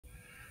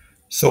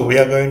So we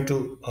are going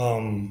to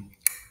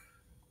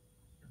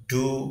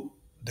do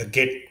the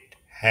get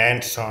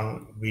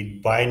hands-on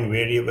with bind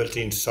variables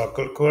in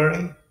SOQL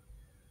query.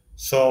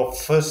 So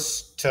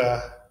first,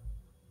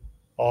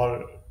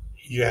 all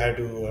you have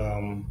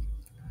to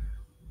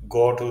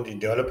go to the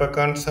developer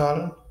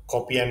console,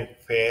 copy and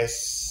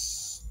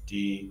paste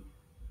the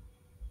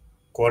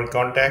code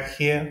contact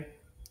here,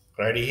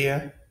 right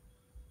here.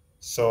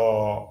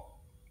 So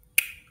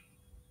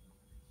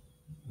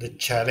the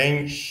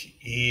challenge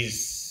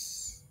is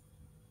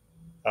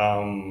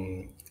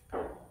um,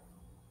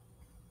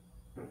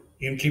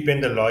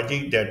 implement the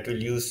logic that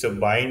will use the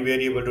bind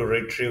variable to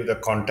retrieve the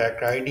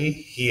contact ID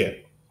here.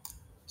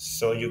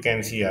 So you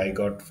can see I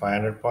got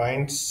 500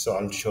 points. So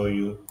I'll show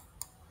you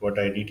what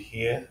I did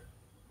here.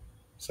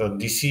 So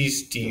this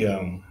is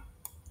the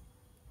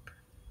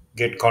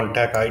get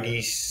contact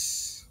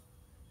IDs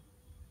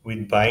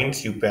with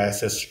binds. You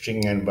pass a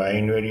string and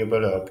bind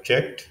variable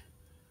object.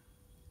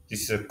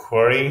 This is a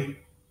query.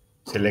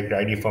 Select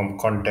ID from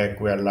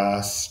contact where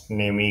last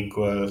name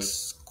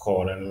equals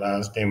colon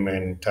last name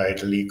and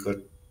title equal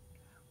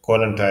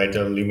colon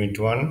title limit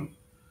one,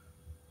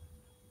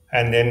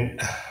 and then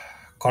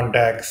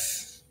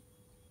contacts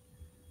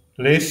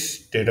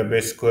list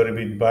database query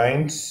with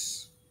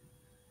binds.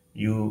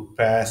 You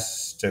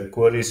pass the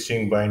query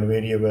string bind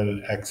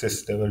variable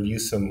access level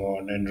user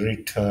mode and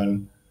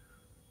return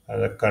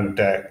the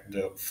contact,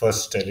 the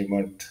first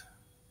element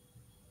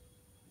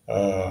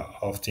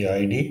of the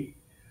ID.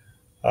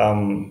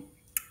 Um,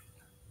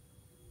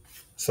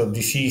 so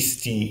this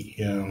is the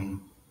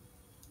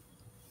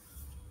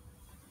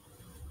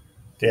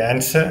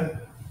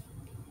answer.